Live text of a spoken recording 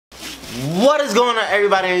What is going on,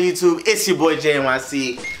 everybody on YouTube? It's your boy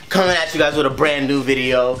JayNYC coming at you guys with a brand new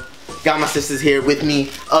video. Got my sisters here with me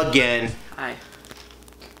again. Hi.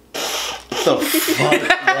 What the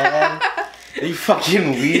fuck, man? You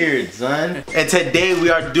fucking weird, son. And today we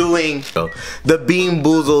are doing the Being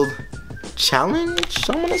Boozled challenge.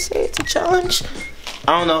 I'm gonna say it's a challenge.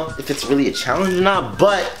 I don't know if it's really a challenge or not,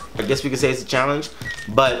 but I guess we could say it's a challenge.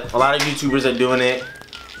 But a lot of YouTubers are doing it.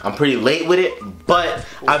 I'm pretty late with it, but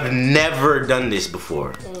I've never done this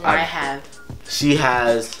before. I have. She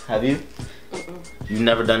has. Have you? You've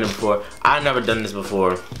never done it before. I've never done this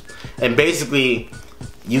before. And basically,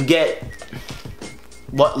 you get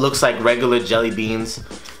what looks like regular jelly beans,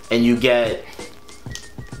 and you get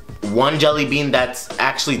one jelly bean that's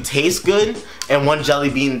actually tastes good, and one jelly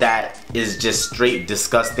bean that is just straight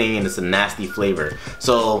disgusting and it's a nasty flavor.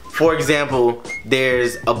 So, for example,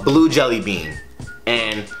 there's a blue jelly bean,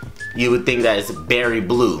 and you would think that it's berry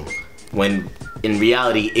blue, when in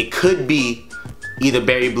reality it could be either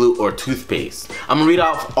berry blue or toothpaste. I'm gonna read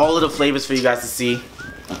off all of the flavors for you guys to see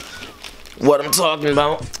what I'm talking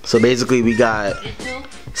about. So basically we got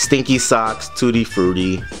Stinky Socks, Tutti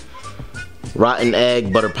Frutti, Rotten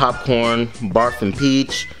Egg, Butter Popcorn, Barf and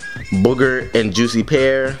Peach, Booger and Juicy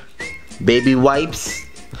Pear, Baby Wipes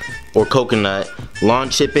or Coconut, Lawn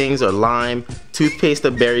Chippings or Lime, Toothpaste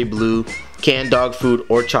or Berry Blue, Canned Dog Food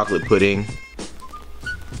or Chocolate Pudding,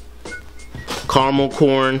 Caramel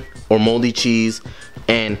Corn or Moldy Cheese,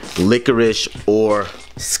 and Licorice or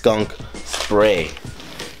Skunk Spray.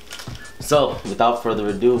 So, without further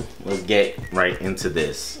ado, let's get right into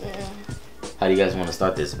this. Yeah. How do you guys want to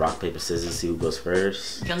start this? Rock, paper, scissors, see who goes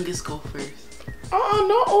first? Youngest go first. Oh,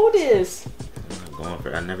 no, oldest. I'm not going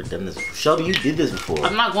first. I've never done this before. Shelby, you did this before.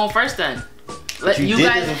 I'm not going first then. You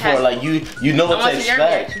did this before, like you know what to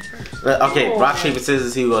expect. Okay, rock, paper,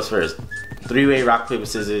 scissors, see who goes first. Three-way rock, paper,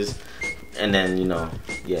 scissors, and then, you know,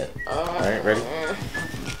 yeah. Alright, ready?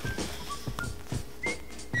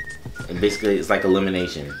 And basically, it's like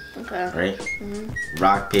elimination. Okay. Right?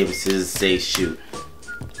 Rock, paper, scissors, say shoot.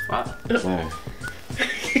 Wow. Boom.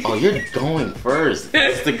 Oh, you're going first.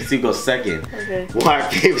 Let's see who goes second. Okay. Rock,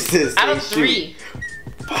 paper, scissors, say Out of three.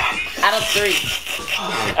 Out of three.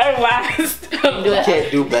 I'm last. You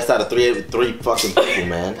can't do best out of three fucking people,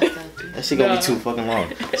 man. That shit gonna be too fucking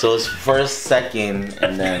long. So it's first, second,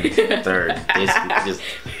 and then third. Basically,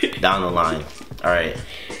 just down the line. Alright.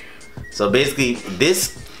 So basically,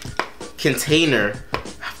 this container,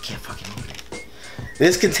 I can't fucking open it.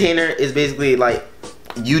 This container is basically like,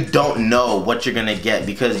 you don't know what you're gonna get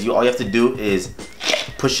because all you have to do is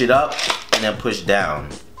push it up and then push down.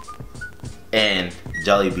 And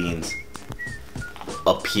jelly beans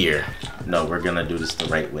appear. No, we're gonna do this the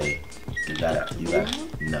right way. You gotta,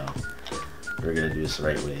 no. We're gonna do this the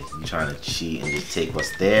right way. You trying to cheat and just take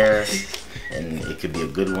what's there, and it could be a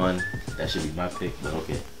good one. That should be my pick, but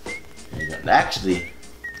okay. There you go. Actually,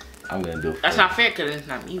 I'm gonna do it. That's not fair because it's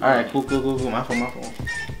not me. Alright, cool. My phone.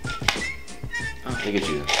 Oh, look at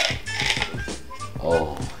you.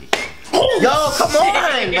 Oh. Yo, come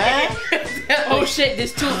on, man. Oh shit,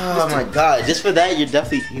 there's two. Oh my god, just for that, you're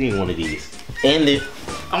definitely eating one of these. And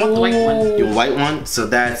I want the white one. Your white one? So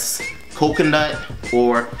that's coconut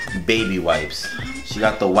or baby wipes. She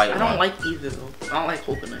got the white one. I don't like either though. I don't like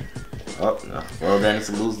coconut. Oh, no. Well, then it's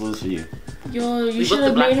a lose-lose for you. Yo, you should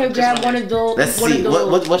have made her grab one of those. Let's see.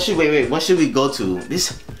 What should what should we go to?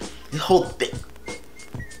 This whole thing.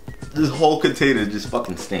 This whole container just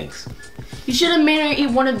fucking stinks. You should have made her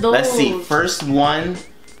eat one of those. Let's see. First 1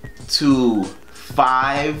 to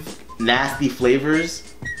 5 nasty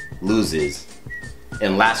flavors loses,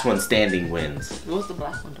 and last one standing wins. What's the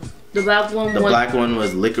black one though? The black one. The black one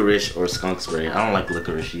was licorice or skunk spray. I don't like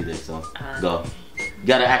licorice either, so go. You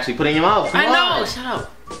gotta actually put it in your mouth. Come on. Shut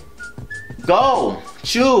up. Go.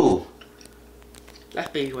 Chew. That's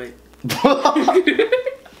baby white.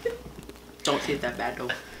 Don't taste that bad though.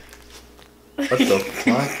 What the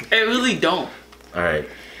fuck? It really don't. Alright.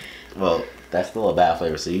 Well, that's still a bad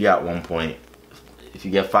flavor, so you got 1 point. If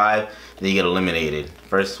you get 5, then you get eliminated.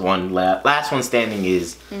 First one, last one standing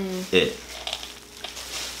is it.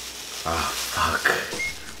 Oh fuck.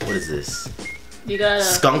 What is this? You got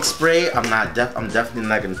skunk spray? I'm definitely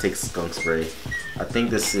not gonna take skunk spray. I think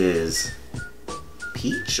this is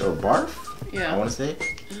peach or barf? Yeah. I wanna say.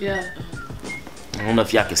 Yeah. I don't know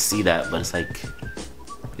if y'all can see that, but it's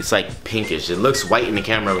like pinkish. It looks white in the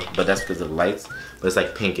camera, but that's because of the lights. But it's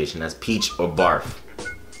like pinkish, and that's peach or barf.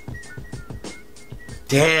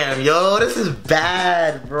 Damn, yo, this is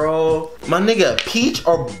bad, bro. My nigga, peach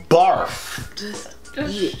or barf. Just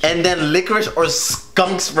eat it. And then licorice or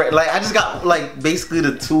skunk spray. Like, I just got like basically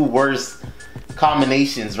the 2 worst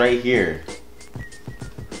combinations right here.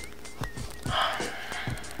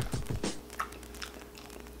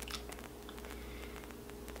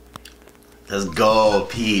 Let's go,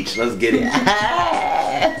 Peach. Let's get it.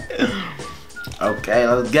 Okay,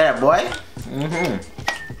 let's get it, boy.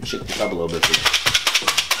 Shake this up a little bit.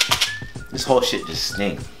 This whole shit just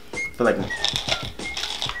stinks. I feel like.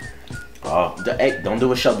 Oh, hey, don't do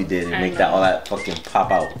what Shelby did and make all that fucking pop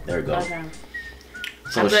out. There we go. Okay.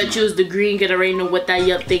 So I'm gonna choose the green, cause I already know what that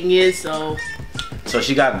yup thing is. So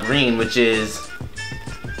she got green, which is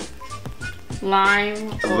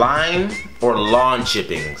lime or lawn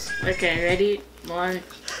chippings. Okay, ready? One.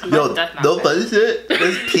 Yo, don't touch it.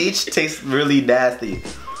 This peach tastes really nasty,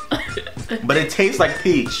 but it tastes like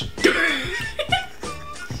peach.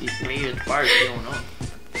 She's weird part. You don't know.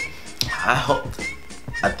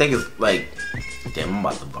 I think it's like, damn, I'm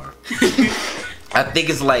about to barf. I think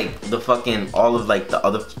it's like the fucking, all of like the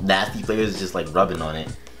other nasty flavors just like rubbing on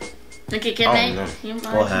it. Okay, can I? No.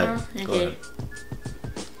 Go ahead. Okay. Go ahead.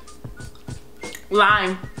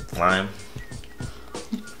 Lime.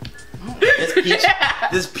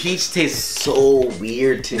 This peach tastes so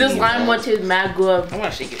weird to me. This lime one tastes mad good. I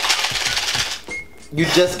wanna shake it. You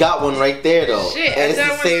just got one right there though. Shit, and it's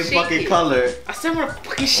the same fucking color. I still wanna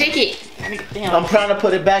fucking shake it. Damn. I'm trying to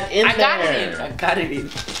put it back in there. I got it in.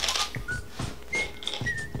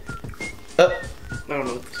 I don't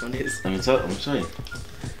know what this one is. Let me show you.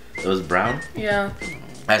 It was brown. Yeah.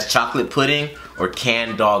 That's chocolate pudding or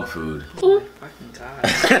canned dog food. Ooh. Fucking god.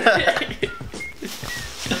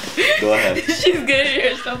 Go ahead. She's getting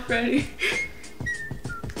herself ready.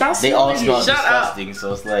 They all smell Shut disgusting,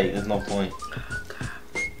 so it's like, there's no point.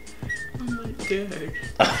 Oh my god.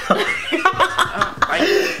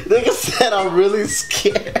 Nigga said I'm really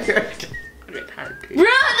scared. Bro,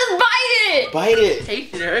 just bite it! Bite it.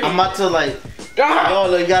 Taste it already. I'm about to like,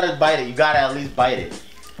 no, you gotta bite it. You gotta at least bite it.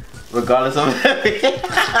 Regardless of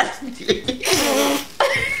that's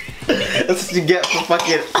what you get for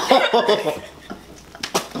fucking.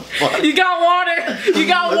 You got water! You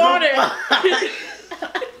got water!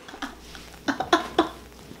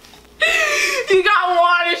 You got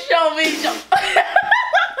water, show me!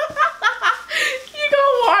 You got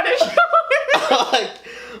water, show me!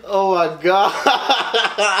 Oh my god!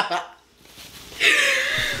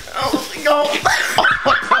 Oh my god!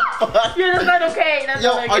 Yeah, that's not okay. That's Yo,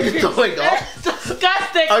 not okay. are you throwing up? That's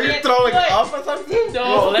disgusting. Are you throwing up or something? No.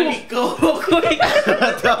 Bro, let me go quick.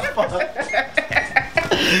 What the fuck?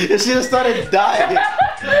 You should have started dying.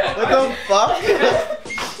 What the fuck?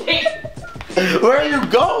 Where are you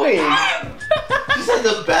going? She's in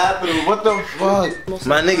the bathroom. What the fuck?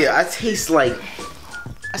 My nigga, I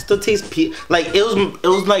still taste peach. Like it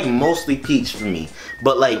was like mostly peach for me,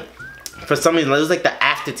 but like for some reason it was like the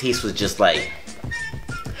aftertaste was just like,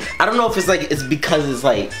 I don't know if it's because it's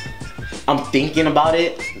like I'm thinking about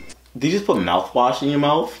it. Did you just put mouthwash in your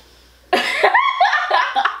mouth?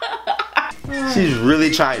 She's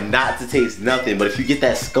really trying not to taste nothing, but if you get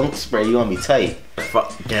that skunk spray, you're gonna be tight.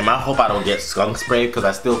 Fuck, damn, I hope I don't get skunk spray because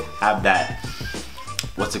I still have that,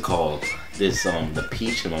 what's it called? This, the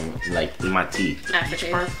peach in my teeth.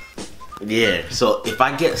 Aftertaste. Yeah, so if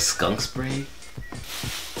I get skunk spray,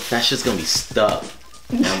 that's just gonna be stuck.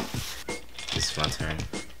 This is my turn.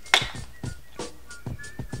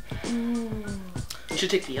 You should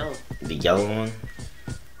take the yellow. The yellow one?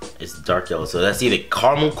 It's dark yellow, so that's either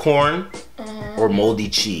caramel corn or moldy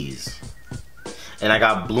cheese. And I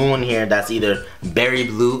got blue in here. That's either berry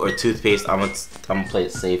blue or toothpaste. I'm gonna play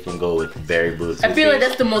it safe and go with berry blue toothpaste. I feel like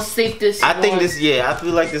that's the most safest. I think this, yeah, I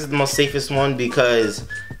feel like this is the most safest one because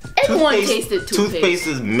everyone tasted toothpaste. Toothpaste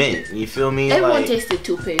is mint. You feel me? Everyone like, tasted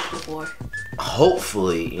toothpaste before.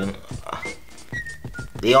 Hopefully, you know,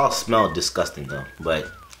 they all smell disgusting though. But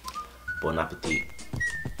bon appetit.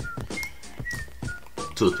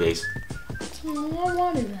 Toothpaste. Oh, I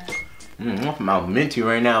wanted that. My mouth minty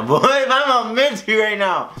right now, boy. My mouth minty right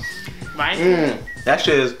now. Mine? That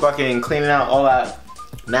shit is fucking cleaning out all that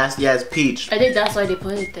nasty ass peach. I think that's why they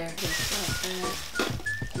put it there.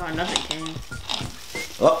 No, nothing came.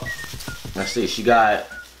 Oh, let's see. She got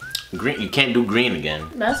green. You can't do green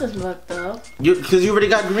again. That's just fucked up. Because you already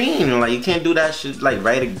got green. Like you can't do that shit like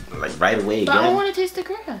right away But I again. want to taste the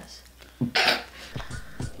grass.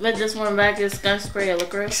 Let this one back is skunk spray or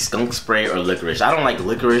licorice. Skunk spray or licorice. I don't like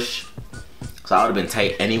licorice, so I would have been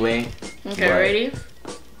tight anyway. Okay, but ready?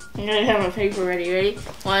 I'm gonna have my paper ready. Ready?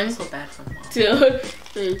 One, So bad for mom. 2,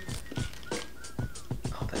 3.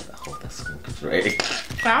 I hope that skunk is ready.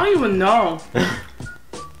 I don't even know.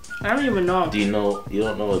 I don't even know. Do you know? You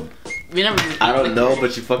don't know We never. I don't know,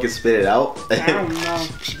 but you fucking spit it out. I don't know.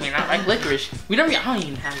 She may not like licorice. We never. I don't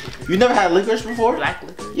even have licorice. You never had licorice before? Black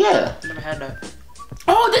licorice? Yeah. Never had that.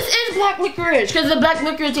 Oh, this is black licorice because the black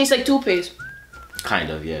licorice tastes like toothpaste. Kind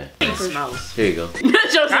of, yeah. It smells. Here you go.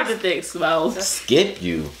 Show us what the thing smells. Skip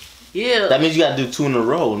you. Yeah. That means you gotta do 2 in a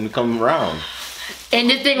row when we come around. And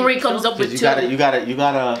this thing really comes up with 2. You gotta,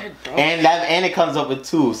 and it comes up with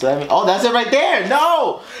 2. So I mean, oh, that's it right there.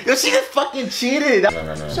 No, yo, she just fucking cheated.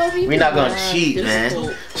 No. So We're not gonna cheat, man.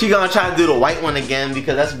 Cool. She gonna try to do the white one again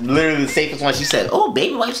because that's literally the safest one. She said, "Oh,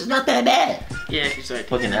 baby wipes is not that bad." Yeah, she's like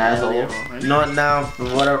Fucking asshole. You know what now?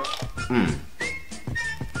 Whatever.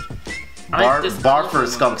 Bar for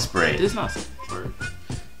skunk spray. This is not skunk.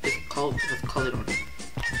 It's colored on it.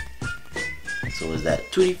 So is that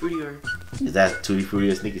Tutti Frutti or? Is that Tutti Frutti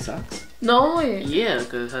or Sneaky Socks? No. Yeah,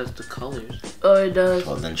 because it has the colors. Oh, it does.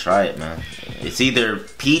 Well, then try it, man. It's either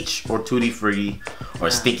peach or Tutti Frutti or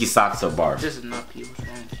Sneaky Socks or Barf. This is not peach.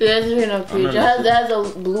 This is not peach. It has a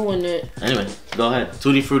blue in it. Anyway, go ahead.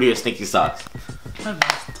 Tutti Frutti or Sneaky Socks? I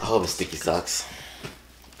hope it's Sneaky Socks.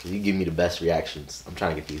 Cause you give me the best reactions. I'm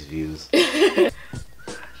trying to get these views. I'm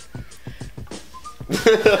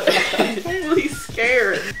really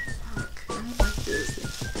scared. I don't like this.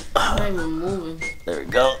 I'm not even moving. There we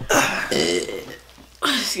go.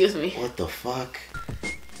 Excuse me. What the fuck?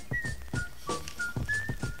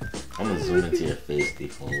 I'm gonna zoom into your face the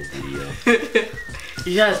whole video.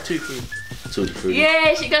 You guys Tutti Frutti. Tutti Frutti.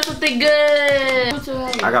 Yay, she got something good.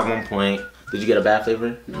 I got 1 point. Did you get a bad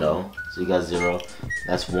flavor? No. So you got 0.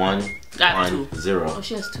 That's 1. Got 1, 2. 0. Oh,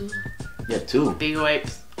 she has 2. Yeah, 2. Baby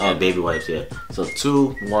wipes. Oh, baby wipes, yeah. So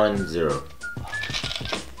 2, 1, 0.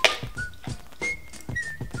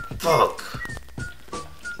 Fuck.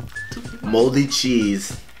 Moldy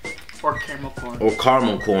cheese. Or caramel corn. Or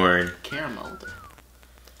caramel corn. Caramel.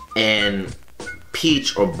 And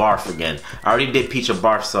peach or barf again. I already did peach or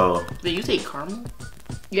barf, so. Did you say caramel?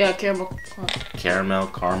 Yeah, caramel. Caramel,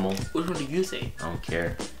 caramel. Which one did you say? I don't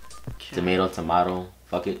care. Tomato, tomato.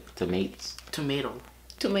 Fuck it. Tomatoes. Tomato.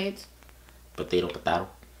 Tomatoes. Potato, potato.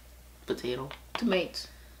 Potato. Tomatoes.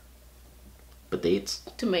 Potatoes.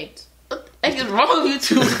 Tomatoes. What the heck is wrong with you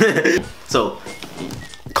two? So,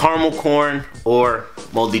 caramel corn or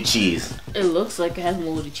moldy cheese. It looks like it has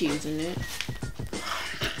moldy cheese in it.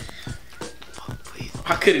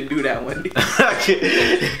 I couldn't do that one.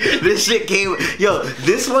 This shit came, yo,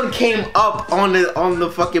 this one came up on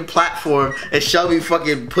the fucking platform and Shelby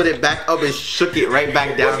fucking put it back up and shook it right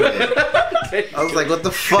back down there. I was like, what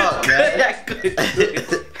the fuck, man?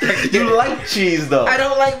 You like cheese though. I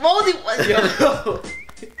don't like moldy ones, yo.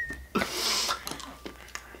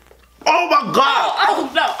 Oh my god! Oh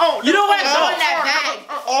no! Oh, you know what? Go in that bag.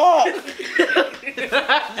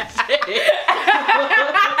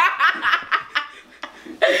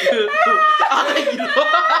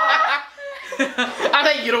 I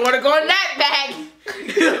think you don't want to go in that bag.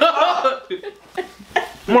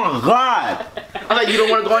 Oh my god! I thought you don't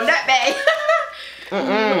want to go in that bag.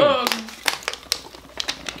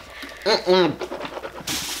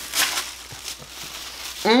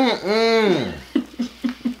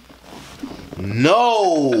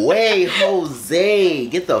 No way, Jose!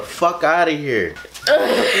 Get the fuck out of here!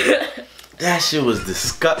 That shit was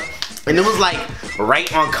disgusting, and it was like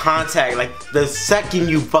right on contact. Like the second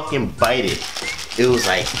you fucking bite it, it was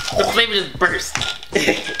like The flavor just burst.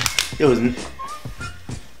 it was.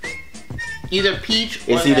 Either peach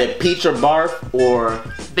or It's either peach or barf or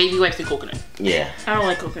baby wipes and coconut. yeah. I don't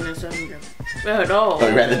like coconut, so I don't get it at all.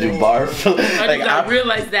 I'd rather do barf. I did not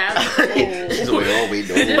realize that. She's like, oh wait,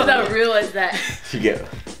 no. I did not realize that. You get.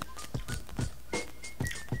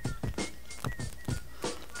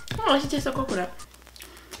 Oh, she tastes like coconut.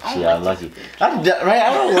 She got lucky. I don't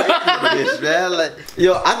like this, man. Like,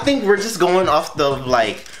 yo, I think we're just going off the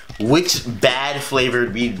like which bad flavor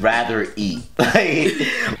we'd rather eat. Like,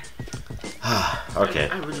 okay.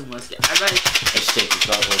 I really want to get. I like. Let's shake this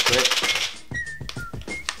up real quick.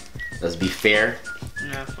 Let's be fair.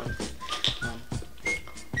 Yeah, fun.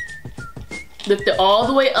 Lift it all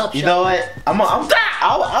the way up. You know what?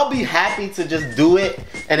 I'll be happy to just do it,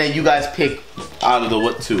 and then you guys pick out of the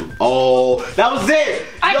what two. Oh, that was it.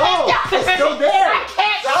 It's still there. I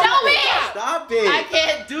can't show me. Stop it. I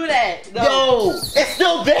can't do that. No. Yo, it's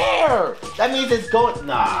still there. That means it's going.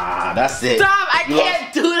 Nah, that's it. Stop! I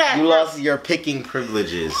can't do that. You lost your picking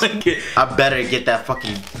privileges. I better get that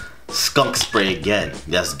fucking skunk spray again.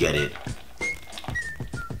 Let's get it.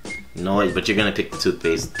 No, but you're gonna pick the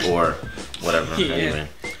toothpaste or whatever. Yeah. Anyway.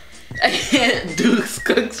 I can't do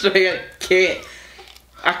skunk spray. I can't.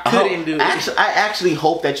 I couldn't do it. I actually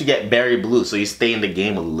hope that you get berry blue so you stay in the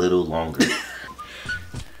game a little longer.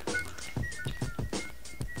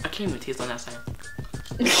 can't even taste on that side.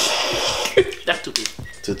 That's toothpaste.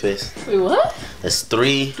 Toothpaste. Wait, what? That's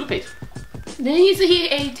 3. Toothpaste. Didn't he say he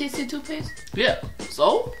ate tasted toothpaste? Yeah.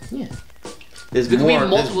 So? Yeah. There's There could be more. There's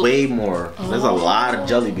multiple- way more. There's a lot of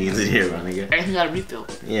jelly beans in here, my nigga. Everything got a refill.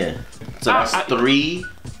 Yeah. So that's 3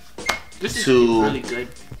 This is 2 really good.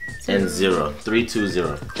 and 0. 3, 2,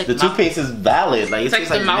 0. Like The toothpaste is valid. Like It's it like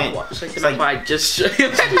tastes the like mint. mouthwash. It's like the It's like- mouthwash I just showed.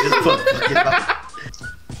 Just put fucking mouth-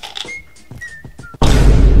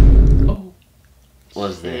 Oh.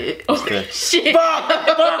 What's that? Shit. What's that? Shit. Fuck!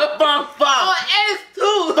 Oh,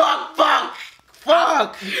 S2! Fuck!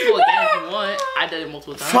 Fuck! You can go again if you want. I did it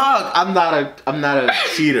multiple times. Fuck! I'm not a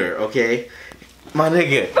cheater, okay? My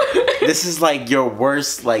nigga, this is like your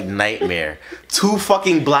worst like nightmare. 2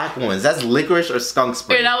 fucking black ones. That's licorice or skunk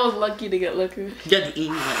spray. Wait, I was lucky to get liquor. You gotta do eeny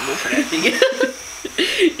miny mo for that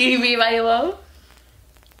thing. Eeny meeny miny mo.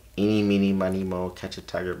 Eeny, meeny, miny, mo, catch a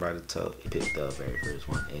tiger by the toe. Pick the very first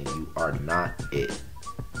one, and you are not it.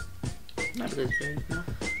 Not because it's very, no.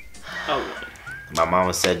 Oh, My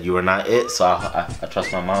mama said you were not it, so I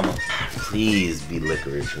trust my mama. Please be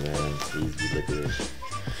licorice, man. Please be licorice.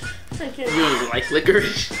 you don't even like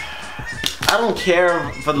licorice. I don't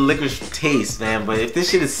care for the licorice taste, man, but if this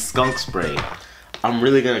shit is skunk spray, I'm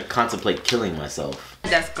really gonna contemplate killing myself.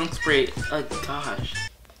 That skunk spray, oh gosh.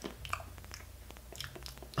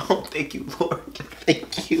 Oh, thank you, Lord.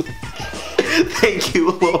 Thank you. Thank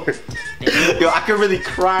you, Lord. Yo, I can really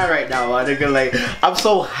cry right now, my nigga. Like, I'm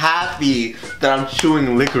so happy that I'm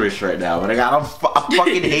chewing licorice right now, my nigga. I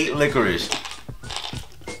fucking hate licorice.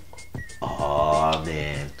 Oh,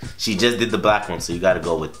 man. She just did the black one, so you gotta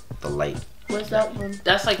go with the light. What's that one?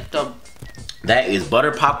 That's like the That is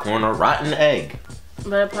butter popcorn or rotten egg.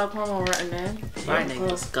 Butter popcorn or rotten egg? rotten egg,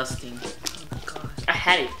 disgusting. Oh gosh. I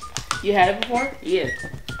had it. You had it before? Yeah.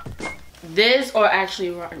 This or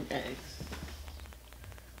actually rotten eggs?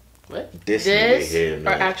 What? This nigga here, Or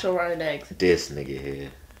man. actual rotten eggs? This nigga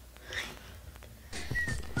here.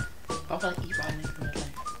 I was like, eat rotten egg in my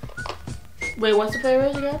life. Wait, what's the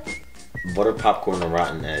flavors again? Butter popcorn or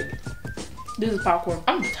rotten egg. This is popcorn.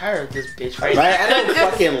 I'm tired of this bitch right Right? I don't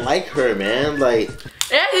fucking like her, man. Like,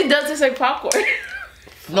 It actually does taste like popcorn.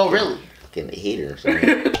 No, really. fucking hate her or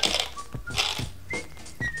something.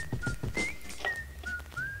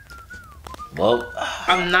 Well,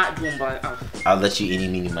 I'm not doing black. I'll let you eeny,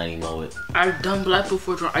 meeny, miny, moe it. I've done black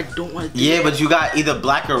before. I don't want to do Yeah, it. but you got either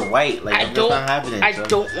black or white. Like, I that's don't. not happening. I Shelby.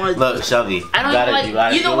 don't want to. Look, Shelby. I don't you even gotta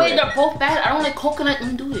like. Either do way, it. they're both bad. I don't like coconut.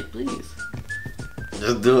 Let me do it, please.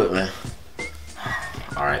 Just do it, man.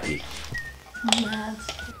 R.I.P.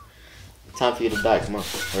 Time for you to die. Come on,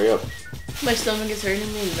 hurry up. My stomach is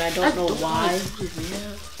hurting me and I don't know why.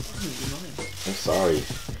 I'm sorry.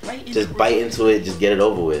 Right Just bite into it. Just get it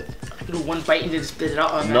over with. I can do one bite and then spit it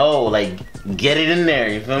out. No, like, get it in there.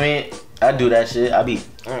 You feel me? I do that shit. I be.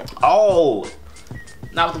 Oh!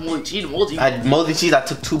 Not with the moldy cheese. Moldy. Moldy cheese, I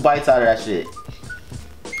took 2 bites out of that shit.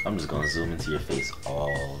 I'm just gonna zoom into your face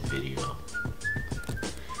all video.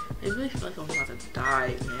 I really feel like I'm about to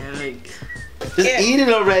die, man. Like, Just eat it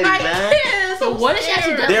already, man. can't. So what is she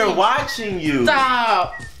actually doing? They're watching you.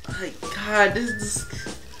 Stop. Like, God, this is.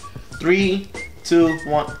 3, 2,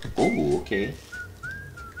 1. Ooh, okay.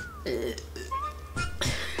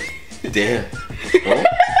 Damn. Oh,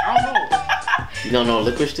 I don't know. you don't know what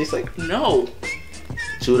licorice tastes like? No.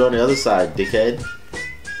 Chew it on the other side, dickhead.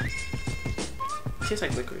 It tastes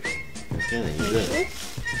like licorice. Okay, then you're good.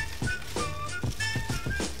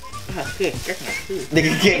 Ah, good. Get my food.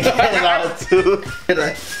 Nigga can't get it out of 2.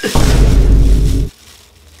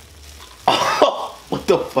 Oh, what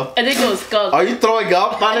the fuck? I think it was skunk. Are you throwing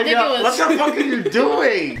up, my I think nigga? it What was- the fuck are you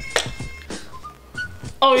doing?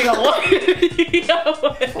 Oh, you got one? You got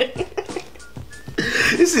one.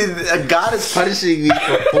 You see, God is punishing me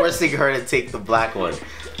for forcing her to take the black one.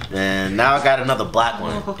 And now I got another black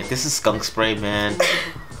one. If this is skunk spray, man.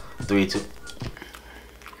 3, 2.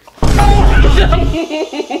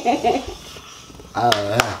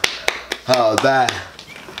 Oh, bad.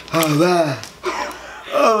 Oh, bad.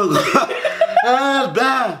 Oh,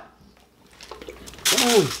 bad.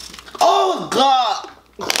 Oh, God.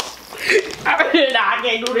 Nah, I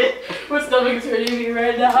can't do this. My stomach is hurting me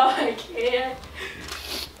right now. I can't.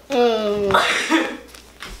 Oh.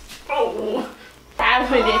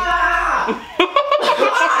 Happening.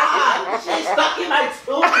 She's stuck in my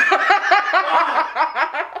tooth.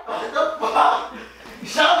 What the fuck?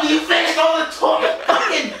 Shelby, you finished all the toilet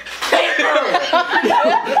fucking paper.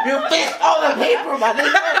 You finished all the paper, my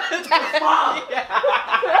nigga. What the fuck?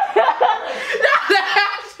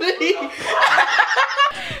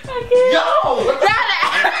 Yo! What the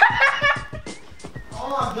Oh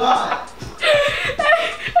my God.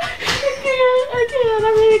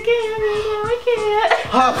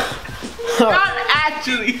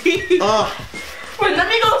 Wait, let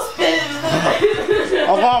me go spit.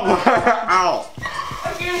 Ow. I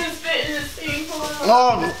can't even spit in the sink.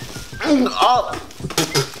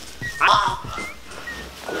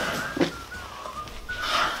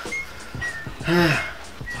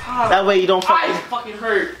 That way you don't eyes fucking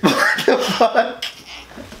hurt. What the fuck?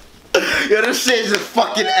 Yo, this shit is just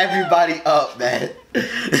fucking everybody up, man.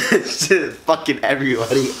 This shit is fucking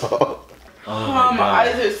everybody up. Oh, my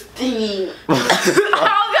eyes are stinging.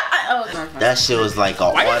 That shit was like a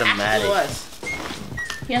automatic.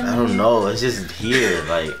 I don't know. It's just here,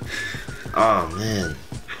 like. Oh man.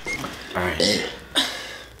 All right.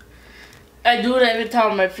 I do it every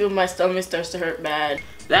time I feel my stomach starts to hurt bad.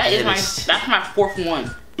 That's my fourth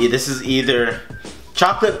one. Yeah, this is either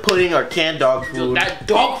chocolate pudding or canned dog food. Yo, that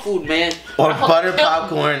dog food, man. Or butter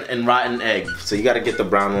popcorn and rotten egg. So you gotta get the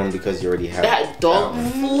brown one because you already have that dog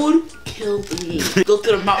food killed me. Go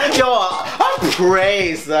to the mouth. Yo, I'm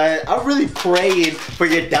praying, son. I'm really praying for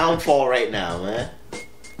your downfall right now, man.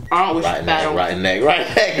 I don't wish rotten bad egg, on rotten egg, rotten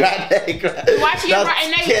egg, rotten egg. Why she get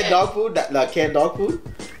rotten egg? Canned dog food? Canned dog food?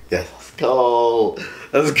 Yes, let's go.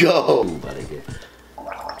 Let's go.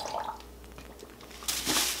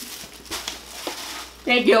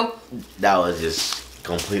 Thank you. That was just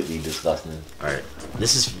completely disgusting. Alright.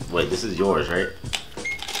 This is yours, right?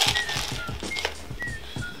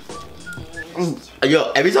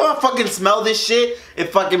 Yo, every time I fucking smell this shit,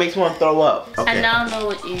 it fucking makes me want to throw up. Okay. I now know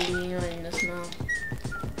what you mean in the smell.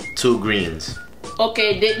 2 greens.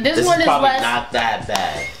 Okay, this This one is is probably less. not that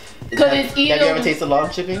bad. Because it's either. Have you ever tasted long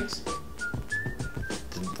chickens?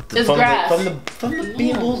 It's from grass. From the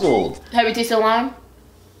being boozled. Have you tasted lime?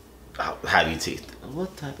 Have you tasted?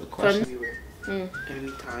 What type of question?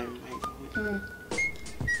 Every time I go.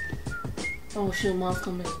 Oh shoot, mom's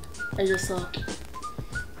coming. I just saw.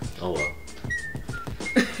 Oh well.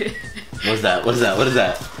 What's that? What is that? What is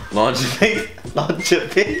that? Long chipping? Long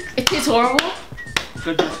chipping? It tastes horrible.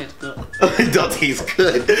 Good, don't taste good. It don't taste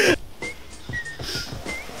good.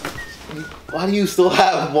 Why do you still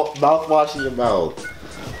have mouthwash in your mouth?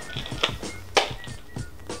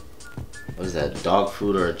 What is that? Dog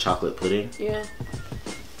food or a chocolate pudding? Yeah.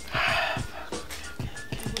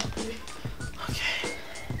 Okay.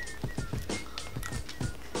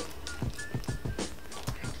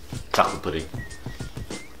 Chocolate pudding.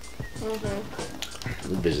 Okay.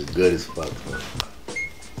 This bitch is good as fuck, man.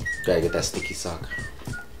 Gotta get that sticky sock.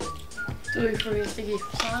 Tutti frutti sticky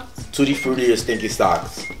socks. Tutti frutti or stinky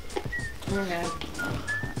socks. Okay.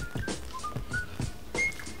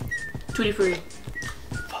 Tutti frutti.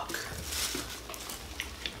 Fuck.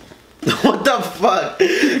 What the fuck?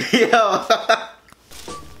 Yo.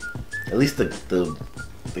 At least the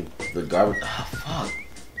garbage. Oh, fuck.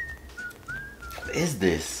 What is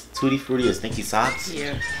this? Tutti frutti or stinky socks?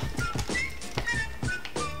 Yeah.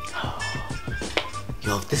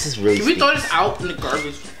 Yo, this is really. Can we throw this out in the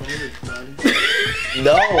garbage when it's done?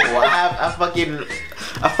 No, I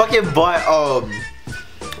fucking bought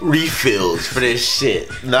refills for this shit,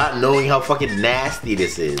 not knowing how fucking nasty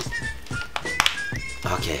this is.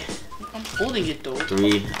 Okay. I'm holding it though.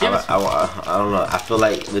 3. I don't know. I feel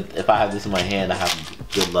like if I have this in my hand, I have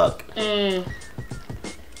good luck.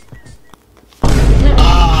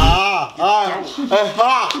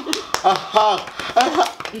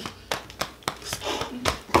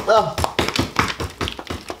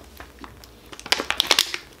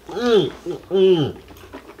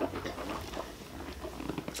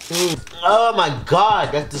 Oh my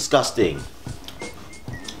god, that's disgusting.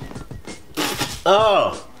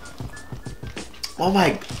 Oh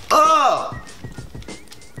my.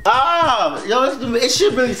 Yo, it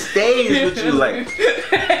should really stay with you, like.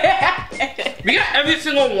 We got every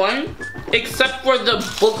single one except for the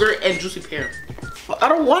booger and juicy pear. I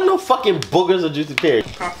don't want no fucking boogers or juicy pear.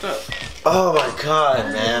 Popped up. Oh my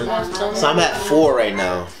god, man. So I'm at 4 right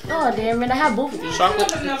now. Oh damn it! I have both of these.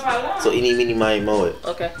 Chocolate. So eeny, meeny, miny, moe it.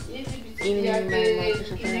 Okay.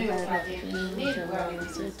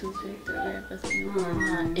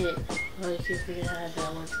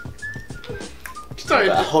 Sorry.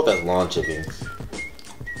 I hope that's lawn chicken.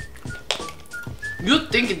 You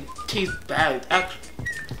think it tastes bad, actually.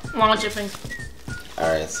 Long chippings.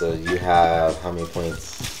 Alright, so you have how many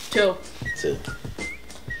points? 2. 2.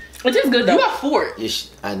 Which is good though. You got 4.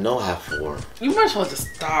 I know I have 4. You might as well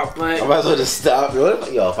just stop, but I might as well just stop. What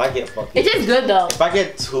if, yo, if I get fucking. It is good though. If I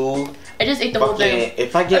get 2. I just ate the whole thing.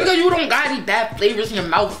 If I get. because you don't got any bad flavors in your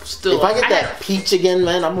mouth still. If I get that peach again,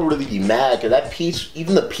 man, I'm gonna really be mad because that peach,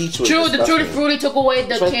 even the peach was. True, the disgusting. Tutti Frutti took away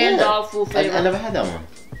the It's right canned there. dog food flavor. I never had that one.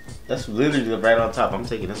 That's literally right on top. I'm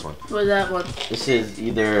taking this one. What's that one? This is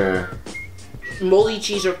either moldy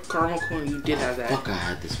cheese or caramel corn. You did have that. Fuck, I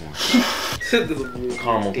had this one. The blue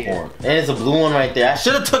Caramel corn. And it's a blue one right there. I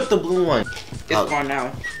should have took the blue one. It's gone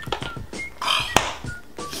now.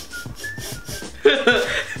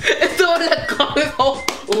 It's the one that comes home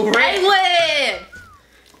red.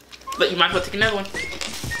 But you might as well take another one.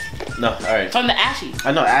 No, alright. From the Ashley.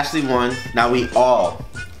 I know, Ashley won. Now we all,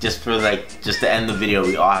 just to end the video,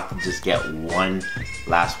 we all have to just get one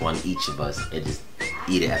last one, each of us, and just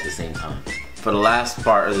eat it at the same time. For the last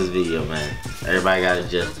part of this video, man, everybody gotta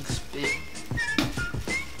just spit.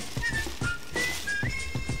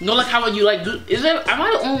 You know, like how when you like do, am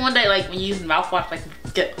I the only one that like when you use mouthwash like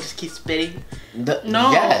just keep spitting?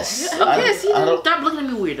 No. Yes. Okay, stop looking at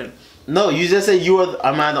me weird then. No, you just said you are.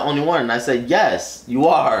 Am I the only one? And I said yes, you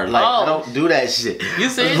are. Like I don't do that shit. You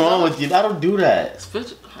say what's wrong with you? I don't do that.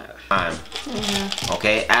 Time.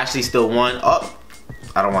 Okay, Ashley still won. Oh,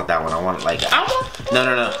 I don't want that one. I want like.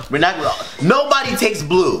 No. We're not. Nobody takes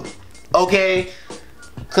blue. Okay,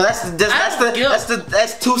 cause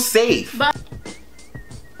that's too safe. But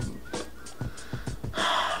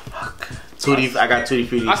fuck. Tutti. I got Tutti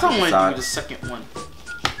Frutti. I still want to do the second one.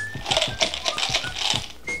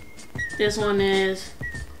 This one is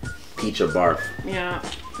peach or barf. Yeah.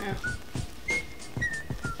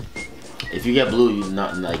 If you get blue, you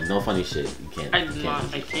not like no funny shit. You can't. I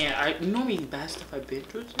can't. You know me bad stuff I've been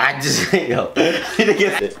through. I just yo. I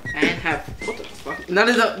have what the fuck? None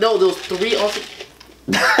of the those three also.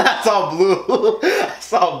 I saw blue. I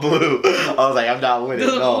saw blue. I was like, I'm not with it.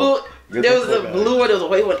 No. There was a blue one, there was a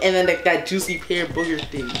white one, and then like that juicy pear booger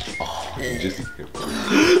thing. Oh, juicy pear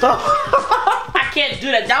I can't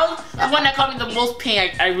do that. That was the one that caused me the most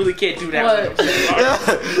pain. I really can't do that. What?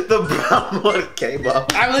 The brown one came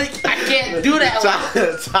up. I can't do that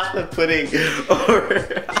one. Chocolate pudding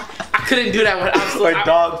or I couldn't do that one. Or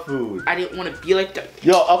dog food. I didn't want to be like that.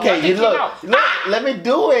 Yo, okay, you look, let me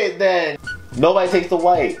do it then. Nobody takes the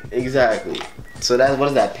white. Exactly. So that's, what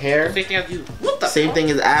is that, pear? Same thing as you. What the Same fuck? thing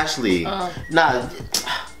as Ashley. Nah,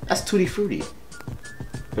 that's Tutti Frutti.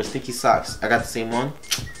 For sticky socks, I got the same one.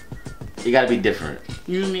 You gotta be different.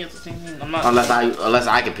 You and me, it's the same thing. I'm not. Unless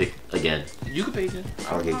I can pick again. You can pick again.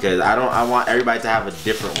 Okay, cause I want everybody to have a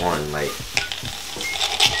different one. Like.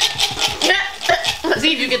 Let's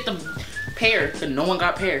see if you get the pear. Cause no one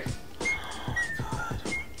got pear.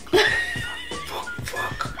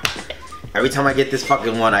 Every time I get this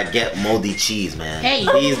fucking one, I get moldy cheese, man. Hey,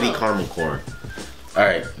 please be caramel corn. All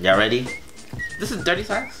right, y'all ready? This is dirty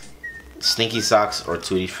socks. Stinky socks or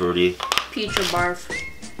Tutti Frutti. peach or barf.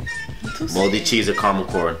 Moldy cheese or caramel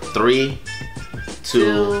corn. 3,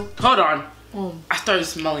 2. Hold on. I started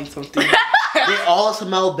smelling something. They all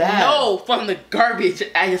smell bad. No, from the garbage.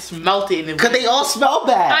 I just smelled it. Cause they all smell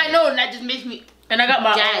bad. I know, and that just makes me. And I got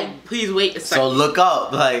my gag. Please wait a second. So look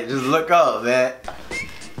up, like just look up, man.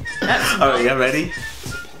 All right, you ready?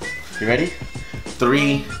 You ready?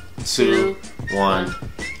 3, 2, 1.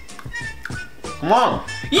 Come on.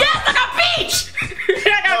 Yes, I got peach.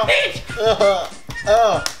 I got peach.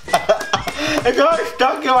 It got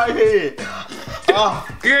stuck in my head.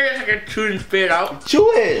 Girl, I can chew and spit it out.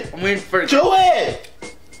 Chew it. I'm waiting for it. Chew it.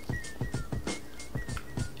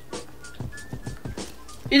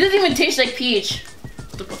 It doesn't even taste like peach.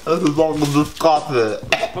 This is all disgusting.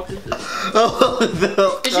 What the fuck is this?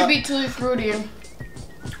 It should be Tutti Frutti.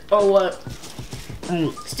 Or what?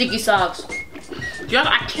 Sticky socks. Yeah,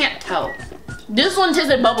 I can't tell. This one tastes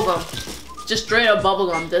like bubblegum. Just straight up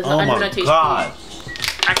bubblegum. Oh my god.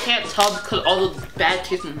 I can't tell because all the bad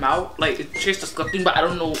taste in my mouth. Like, it tastes disgusting, but I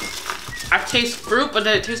don't know. I taste fruit, but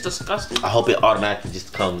then it tastes disgusting. I hope it automatically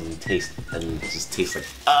just comes and tastes and just tastes like,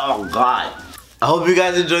 oh god. I hope you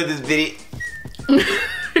guys enjoyed this video.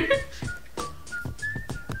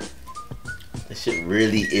 This shit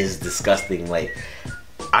really is disgusting. Like,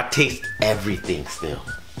 I taste everything still.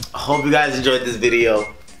 I hope you guys enjoyed this video.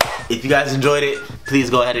 If you guys enjoyed it, please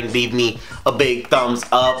go ahead and leave me a big thumbs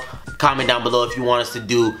up. Comment down below if you want us to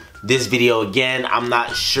do this video again. I'm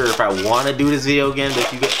not sure if I want to do this video again, but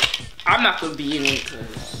if you get, I'm not gonna be in it.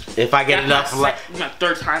 If I get enough, like, my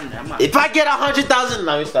third time now. If I get 100,000,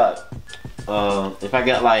 let me stop. If I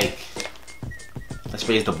get like, let's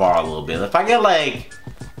raise the bar a little bit. If I get like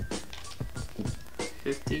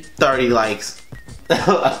 50, 30 likes.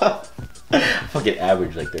 Fucking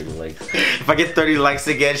average like 30 likes. If I get 30 likes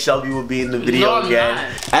again, Shelby will be in the video again.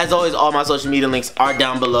 As always, all my social media links are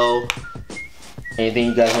down below. Anything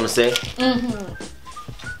you guys want to say?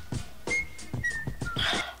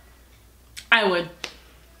 I would.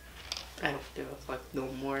 I don't give a fuck no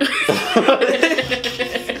more.